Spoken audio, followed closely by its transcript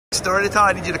story to tell?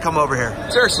 I need you to come over here.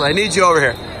 Seriously, I need you over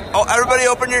here. Oh, everybody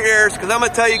open your ears, because I'm going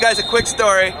to tell you guys a quick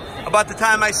story about the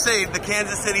time I saved the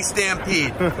Kansas City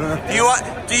Stampede.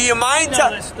 Do you mind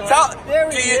There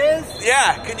he is.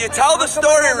 Yeah, can you tell the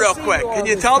story real quick? Can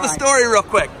you tell the story real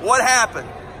quick? What happened?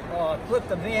 I flipped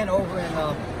the van over in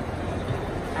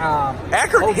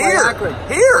Akron.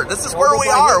 Here. This is where we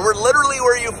are. We're literally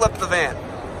where you flipped the van.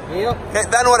 Yep. Okay,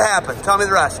 then what happened? Tell me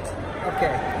the rest.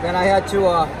 Okay. Then I had to.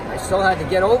 I still had to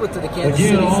get over to the Kansas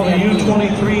City Stampede.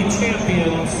 Stampede. U23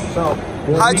 champions. So.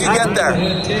 How'd you get there?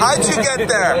 How'd you get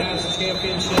there?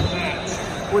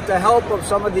 With the help of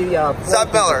some of the.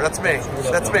 Zeb Miller. That's me.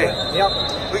 That's me. Yep.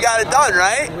 We got it done,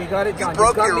 right? We got it done. You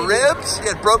broke your ribs. You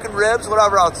had broken ribs.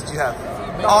 Whatever else did you have?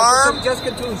 No, arm? Just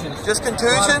contusions. Just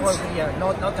contusions? Yeah,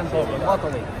 nothing broken,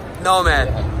 luckily. No, man.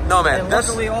 No, man. And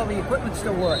luckily, all the equipment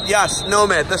still works. Yes, no,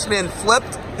 man. This man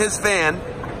flipped his van.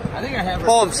 I think I have.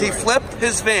 Holmes, he flipped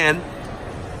his van.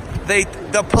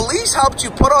 The police helped you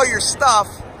put all your stuff,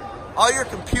 all your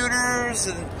computers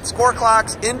and score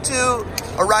clocks into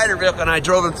a rider vehicle, and I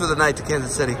drove him through the night to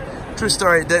Kansas City. True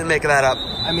story. Didn't make that up.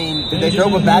 I mean, did they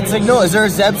drove a bat signal? Is there a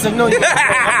Zeb signal? Is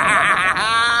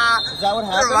that what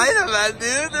happened? They're right about it,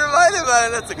 dude. They're right about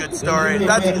it. That's a good story. Dude,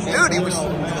 he was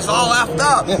all effed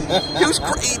up.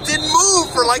 He didn't move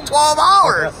for like 12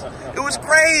 hours. It was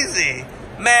crazy.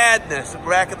 Madness. We're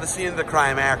back at the scene of the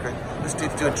crime, Akron. This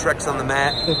dude's doing tricks on the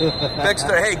mat. Next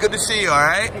story. Hey, good to see you, all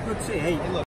right? Hey, good to see you. Hey, look.